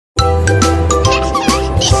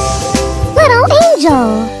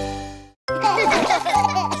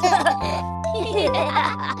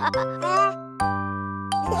Look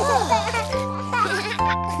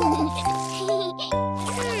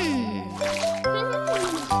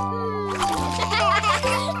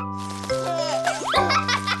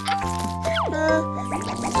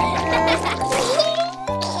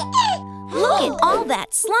at all that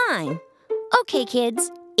slime. Okay, kids,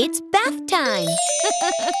 it's bath time.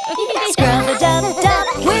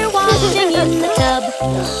 Scrub-a-dub-dub, we're washing in the tub.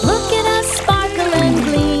 Look at us sparkle and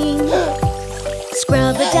gleam.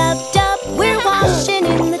 Scrub-a-dub-dub, we're washing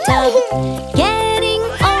in the tub, getting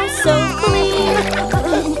oh so clean.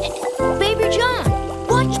 Baby John,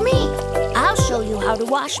 watch me. I'll show you how to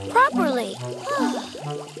wash properly.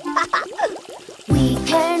 We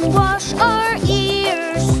can wash our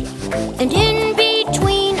ears and in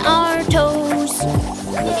between our toes.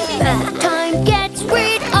 Bath time gets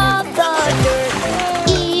rid of the dirt,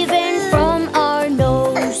 even from our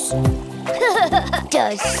nose.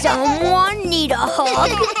 Does someone need a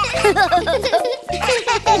hug?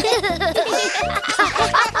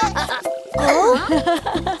 Oh?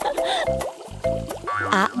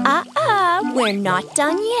 We're not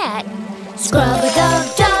done yet.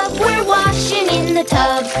 Scrub-a-dub-dub, we're washing in the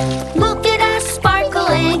tub. Look at us sparkle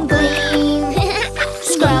and gleam.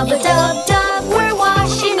 Scrub-a-dub-dub, we're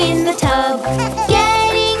washing in the tub,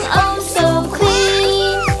 getting oh so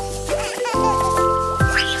clean.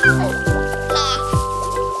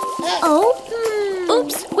 Oh,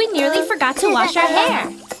 oops, we nearly forgot to wash our hair.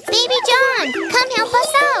 Baby John, come help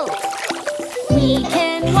us out. We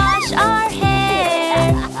can wash our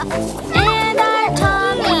hair and our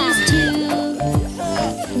tummies too.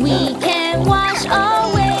 We can wash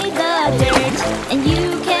away the dirt, and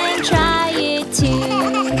you can try it too.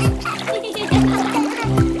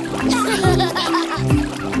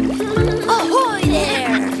 Ahoy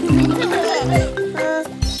there!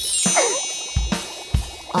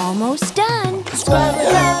 Almost done.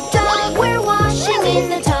 Scrub-a-dub-dub, we're washing in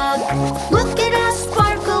the tub. Look at us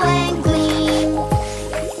sparkle and gleam.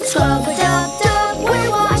 Scrub-a-dub-dub, we're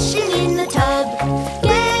washing in the tub,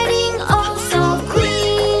 getting oh so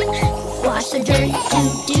clean. Wash the dirt,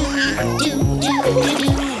 do-do-do-do-do-do.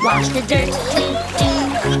 Wash the dirt,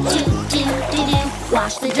 do-do-do-do-do-do.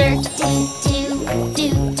 Wash the dirt,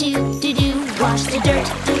 do-do-do-do-do. Wash the dirt,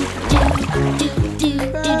 do-do-do-do-do.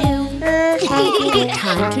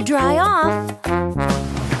 Time to dry off.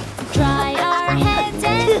 Dry our heads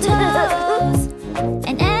and toes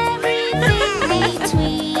and everything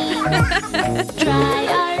between. Dry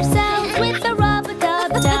ourselves with the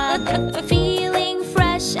rub-a-dub-dub, feeling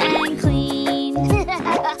fresh and clean.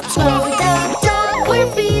 Scrub-a-dub-dub, we're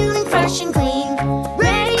feeling fresh and clean,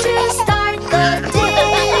 ready to start the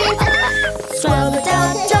day.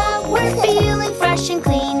 Scrub-a-dub-dub, we're feeling fresh and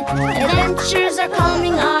clean, adventures are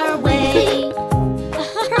coming our way.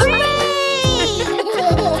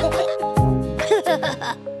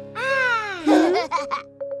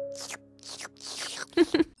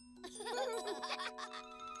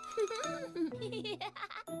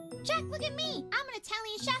 Jack, look at me. I'm an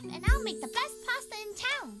Italian chef and I'll make the best pasta in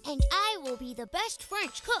town. And I will be the best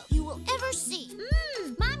French cook you will ever see.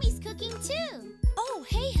 Mommy's cooking too. Oh,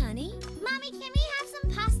 hey, honey. Mommy, can we have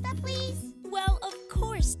some pasta, please? Well, of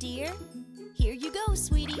course, dear. Here you go,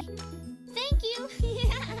 sweetie. Thank you.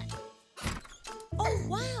 Oh,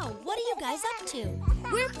 wow. What are you guys up to?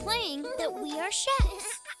 We're playing that we are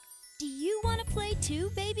chefs. Do you want to play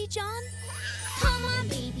too, Baby John? Come on,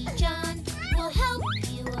 Baby John. We'll help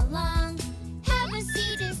you along. Have a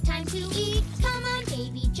seat, it's time to eat. Come on,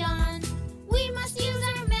 Baby John. We must use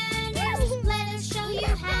our manners. Let us show you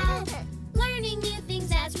how. Learning new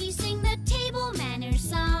things as we sing the table manners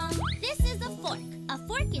song. This is a fork. A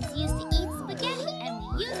fork is used to eat spaghetti, and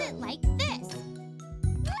we use it like this.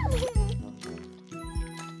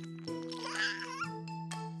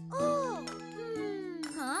 Oh.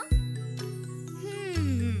 Huh?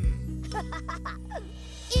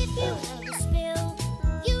 If you have a spill,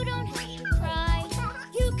 you don't have to cry.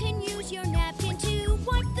 You can use your napkin to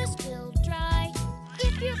wipe the spill dry.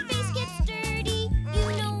 If your face gets dirty, you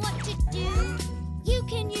know what to do. You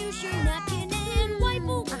can use your napkin and wipe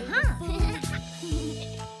away the food.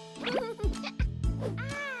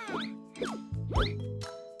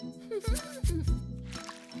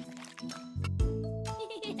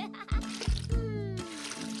 Hmm.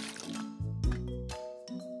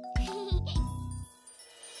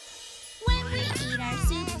 1,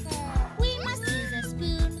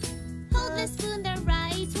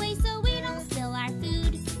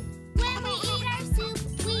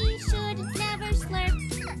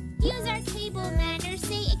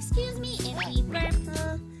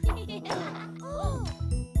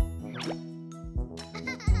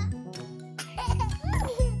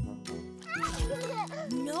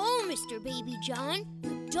 John.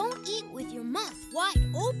 Don't eat with your mouth wide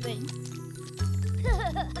open.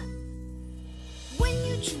 When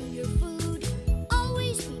you chew your food,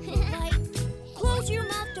 always be polite. Close your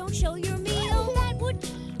mouth, don't show your meal. That would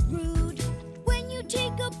be rude. When you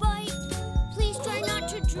take a bite, please try not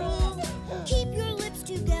to drool. Keep your lips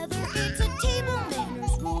together, it's a table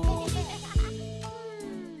manners rule.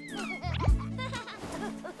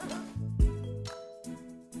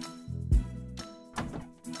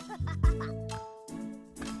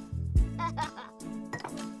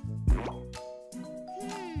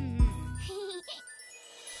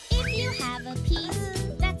 If you have a piece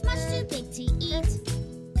that's much too big to eat,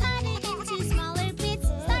 cut it into smaller bits.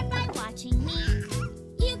 Start by watching me.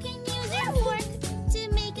 You can use your fork to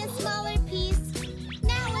make a smaller piece.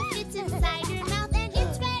 Now it fits inside your mouth and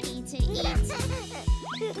it's ready to eat.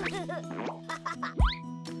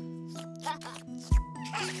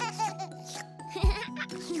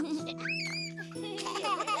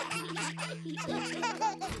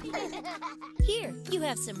 Here, you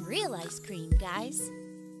have some real ice cream, guys.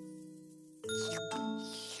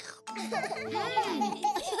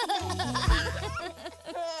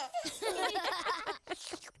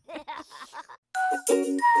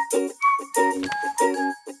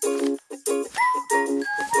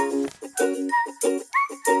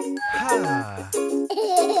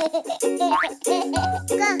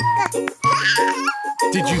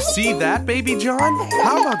 Did you see that, Baby John?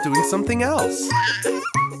 How about doing something else?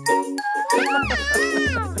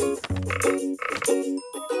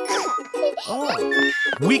 Oh,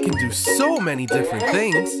 we can do so many different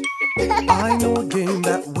things. I know a game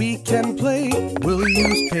that we can play. We'll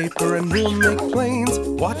use paper and we'll make planes.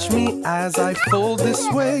 Watch me as I fold this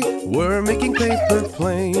way. We're making paper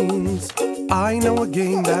planes. I know a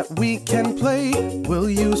game that we can play. We'll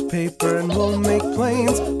use paper and we'll make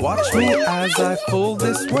planes. Watch me as I fold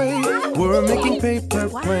this way. We're making paper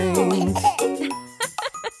planes.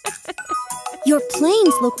 Your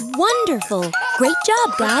planes look wonderful. Great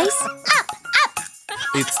job, guys.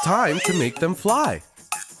 It's time to make them fly.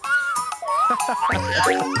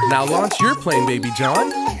 Now launch your plane, Baby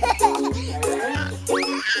John.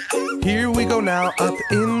 Here we go now, up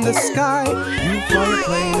in the sky. You fly your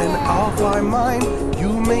plane and I'll fly mine.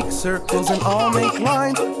 You make circles and I'll make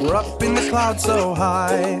lines. We're up in the clouds so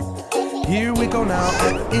high. Here we go now,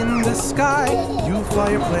 up in the sky. You fly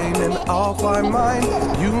your plane and I'll fly mine.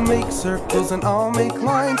 You make circles and I'll make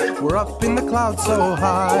lines. We're up in the clouds so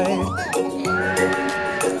high.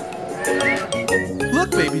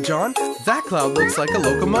 Look, Baby John, that cloud looks like a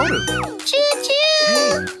locomotive.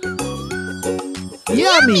 Choo-choo!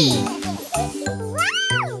 Yummy!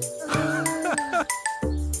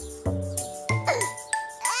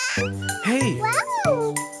 Hey!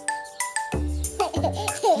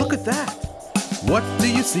 Look at that! What do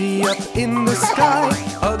you see up in the sky?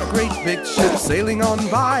 A great big ship sailing on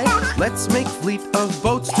by. Let's make fleet of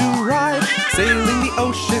boats to ride, sailing the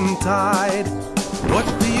ocean tide. What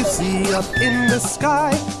do you see up in the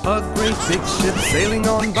sky? A great big ship sailing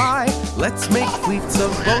on by. Let's make fleets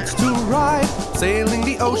of boats to ride, sailing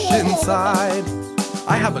the ocean side.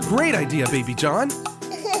 I have a great idea, Baby John.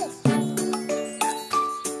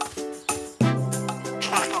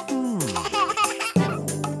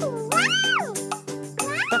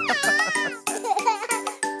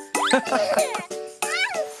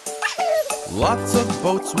 Lots of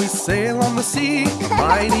boats we sail on the sea. A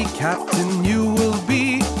mighty captain you will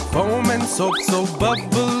be. Foam and soap so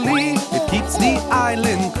bubbly, it keeps the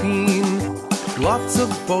island clean. Lots of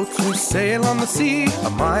boats we sail on the sea. A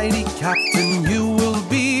mighty captain you will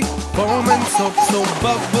be. Foam and soap so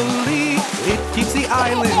bubbly, it keeps the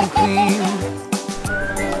island clean.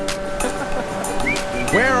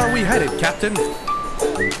 Where are we headed, Captain?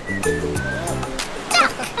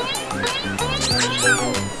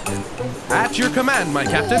 At your command, my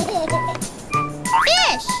captain.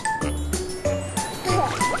 Fish!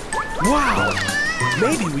 Wow!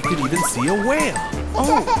 Maybe we could even see a whale.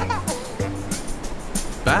 Oh!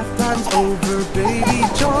 Bath time's over, Baby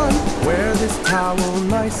John. Wear this towel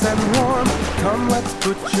nice and warm. Come, let's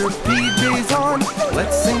put your PJs on.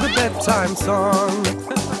 Let's sing the bedtime song.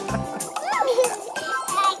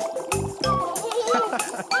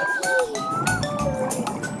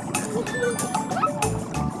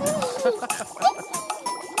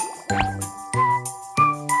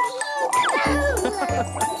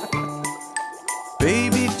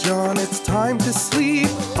 Baby John, it's time to sleep.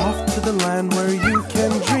 Off to the land where you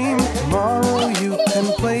can dream. Tomorrow you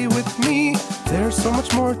can play with me. There's so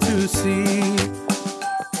much more to see.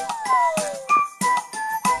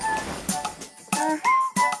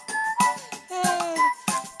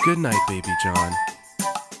 Good night, Baby John.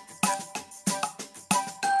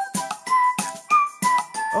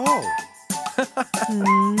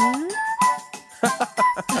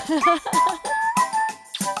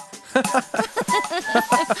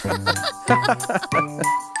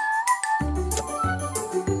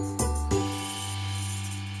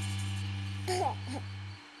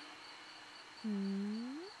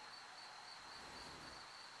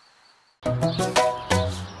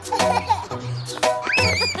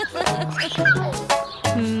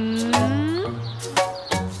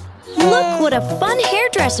 Look what a fun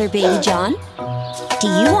hairdresser, Baby John. Do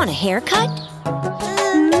you want a haircut?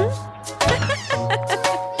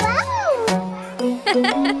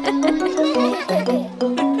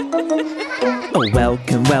 Oh,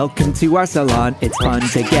 welcome to our salon. It's fun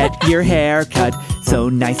to get your hair cut. So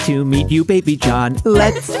nice to meet you, Baby John.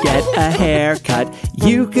 Let's get a haircut.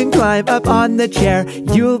 You can climb up on the chair.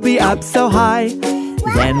 You'll be up so high.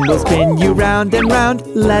 Then we'll spin you round and round.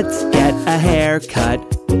 Let's get a haircut.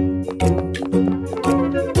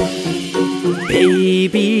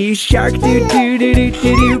 Baby shark doo doo doo doo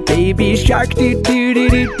doo doo. Baby shark doo doo doo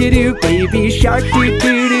doo doo doo. Baby shark doo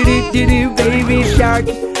doo doo doo doo doo. Baby shark.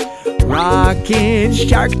 Rockin'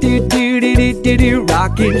 shark doo doo doo doo doo doo.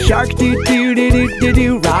 Rockin' shark doo doo doo doo doo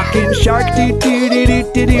doo. Rockin' shark doo doo doo doo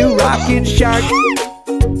doo doo. Rockin' shark.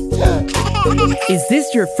 Is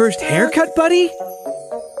this your first haircut, buddy?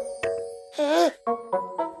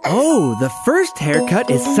 Oh, the first haircut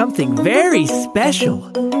is something very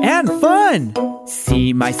special and fun.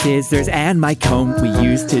 See my scissors and my comb. We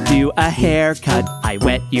used to do a haircut. I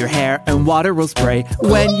wet your hair and water will spray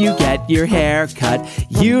when you get your haircut.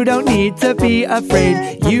 You don't need to be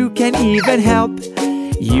afraid. You can even help.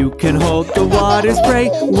 You can hold the water spray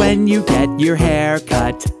when you get your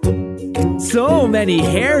haircut. So many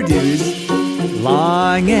hairdos.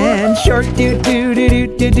 Long and short, do do do do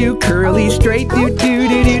do do. Curly, straight, do do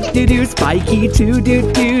do do do do. Spiky, too, do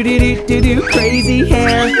do do do do do. Crazy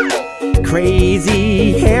hair,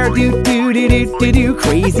 do do do do do do.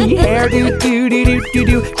 Crazy hair, do do do do do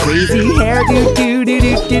do. Crazy hair, do do do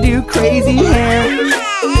do do do. Crazy hair.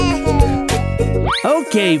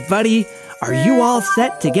 Okay, buddy, are you all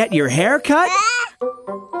set to get your hair cut?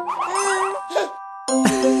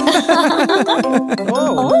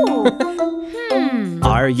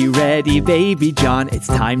 Are you ready, Baby John? It's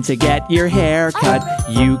time to get your hair cut.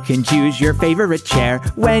 You can choose your favorite chair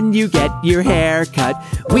when you get your hair cut.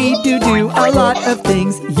 We do a lot of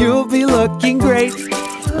things. You'll be looking great.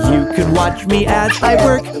 You can watch me as I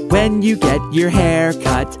work when you get your hair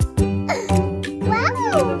cut.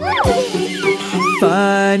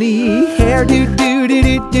 Funny hair, do do do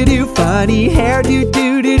do do do. Funny hair, do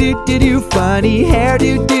do do do do do. Funny hair,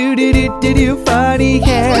 do do do do do do. Funny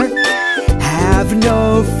hair. Have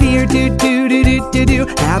no fear, do do do do do do.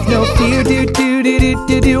 Have no fear, do do do do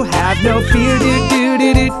do do. Have no fear, do do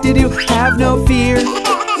do do do do. Have no fear.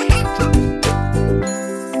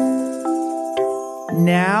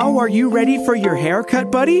 Now, are you ready for your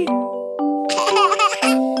haircut, buddy?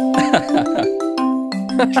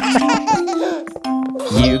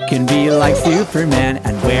 You can be like Superman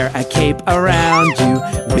and wear a cape around you.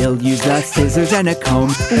 We'll use the scissors and a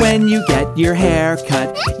comb when you get your hair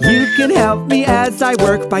cut. You can help me as I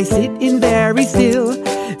work by sitting very still.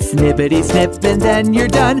 Snippity snip and then you're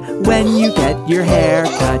done when you get your hair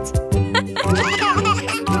cut.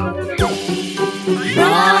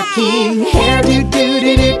 Rocking hair, do do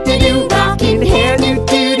do do do do. Rocking hair, do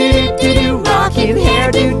do do do do do. Rocking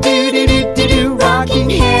hair, do do do do do do. Rocking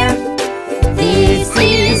hair. This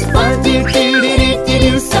is fun, do do do do do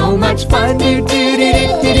do. So much fun, do do do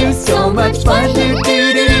do do do. So much fun, do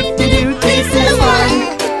do do do do do. This is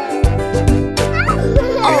fun.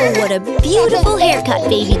 Oh, what a beautiful haircut,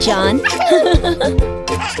 Baby John.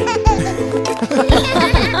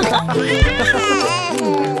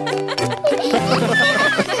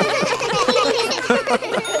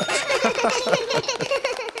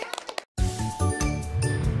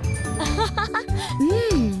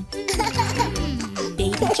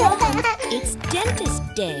 Baby John, it's dentist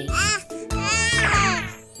day.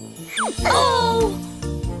 Oh!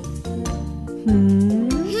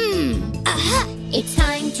 It's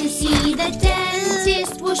time to see the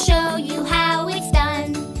dentist. We'll show you how it's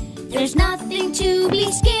done. There's nothing to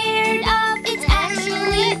be scared of. It's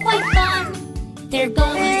actually quite fun. They're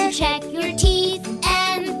going to check your teeth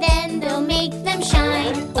and then they'll make them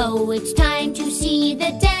shine. Oh, it's time to see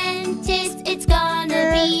the dentist. It's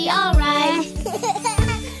gonna be alright.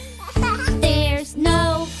 There's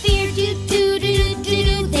no fear, do do do do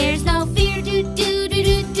do. There's no fear, do do do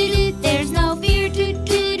do do. There's no fear, do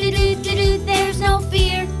do do do do. There's no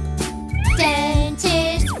fear.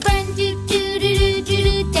 Dentist friend, do do do do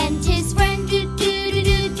do. Dentist friend, do do do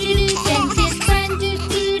do do. Dentist friend, do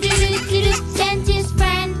do do do do.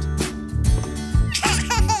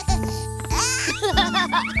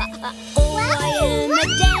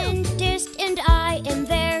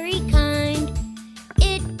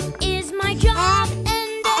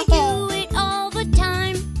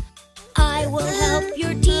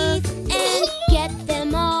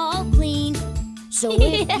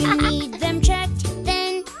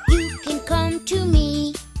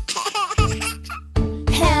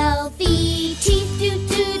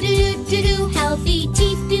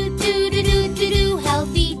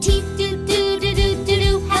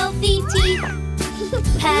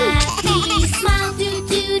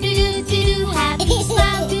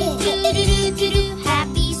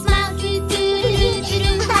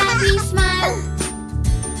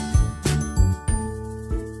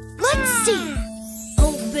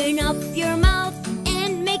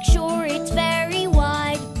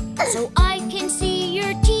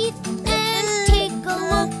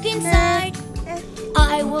 inside.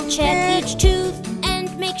 I will check each tooth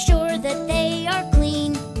and make sure that they are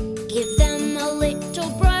clean. Give them a little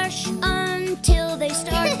brush until they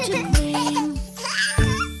start to gleam.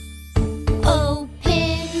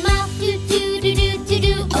 Open mouth, do do do do do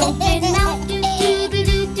do. Open mouth, do do do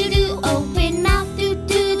do do do. Open mouth, do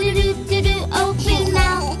do do do do do. Open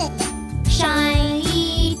mouth.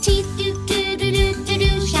 Shiny teeth, do do do do do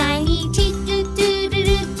do. Shiny teeth, do do do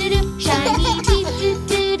do do do. Shiny teeth, do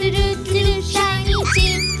do do do do do. Shiny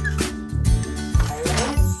teeth.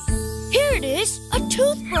 Here it is, a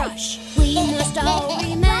toothbrush. We must all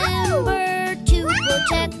remember to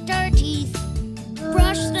protect our teeth.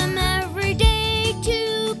 Brush them every day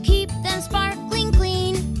to keep them sparkling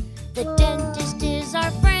clean. The dentist is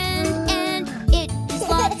our friend and it is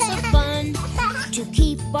lots of fun to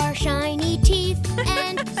keep our shiny teeth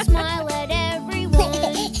and smile at everyone.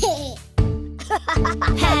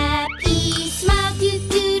 Happy smile, do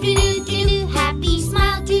do do do do do. Happy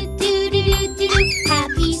smile, do do do do do do.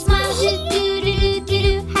 Happy smile, do do do do do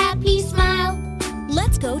do. Happy smile.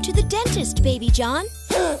 Let's go to the dentist, Baby John.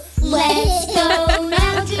 Let's go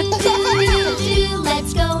now, do do do do do.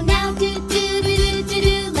 Let's go now, do do do do do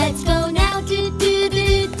do. Let's go now, do do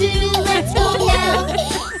do do do. Let's go now.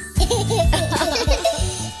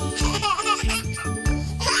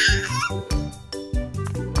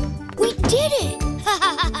 We did it!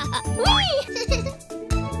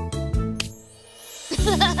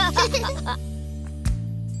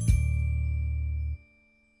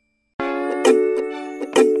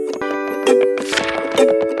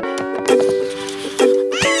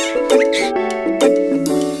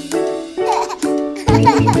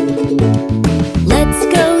 Let's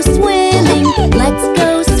go swimming, let's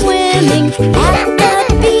go swimming at the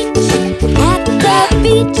beach,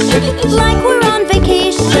 like we're on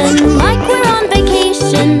vacation, like we're on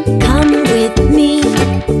vacation. Come with me,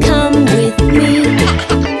 come with me.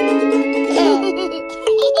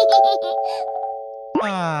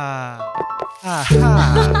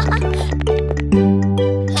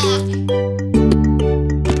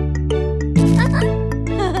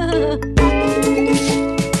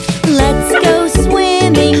 Let's go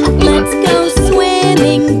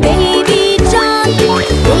swimming, baby John,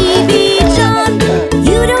 baby John.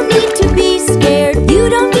 You don't need to be scared, you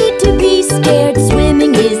don't need to be scared.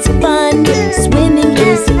 Swimming is fun, swimming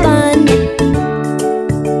is fun.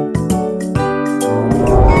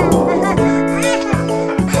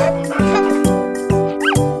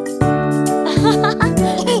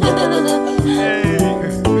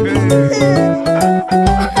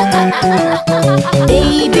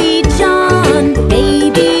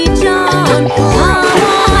 Baby John,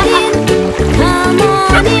 come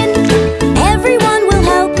on in. Everyone will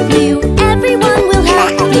help you, everyone will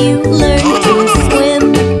help you. Learn to swim,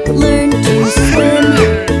 learn to swim.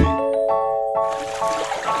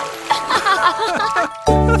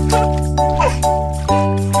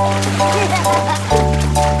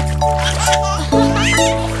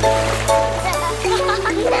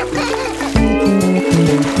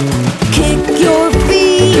 Kick your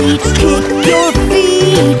feet,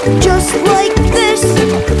 just like this,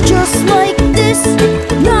 just like this.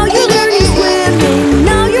 Now you're learning swimming,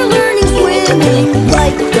 now you're learning swimming.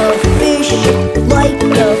 Like a fish, like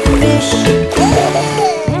a fish.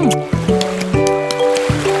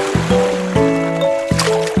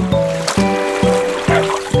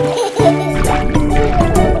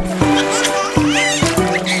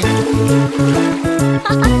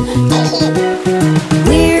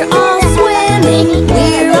 We're all swimming,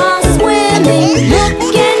 we're all swimming. Look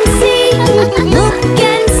and see, look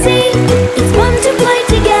and see. It's fun to play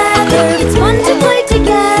together, it's fun to play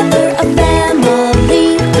together. A family,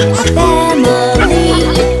 a family.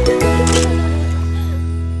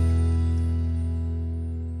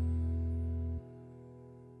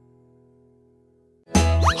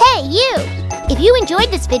 Hey, you! If you enjoyed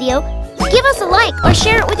this video, give us a like or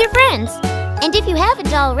share it with your friends. And if you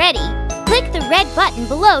haven't already, click the red button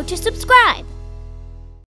below to subscribe.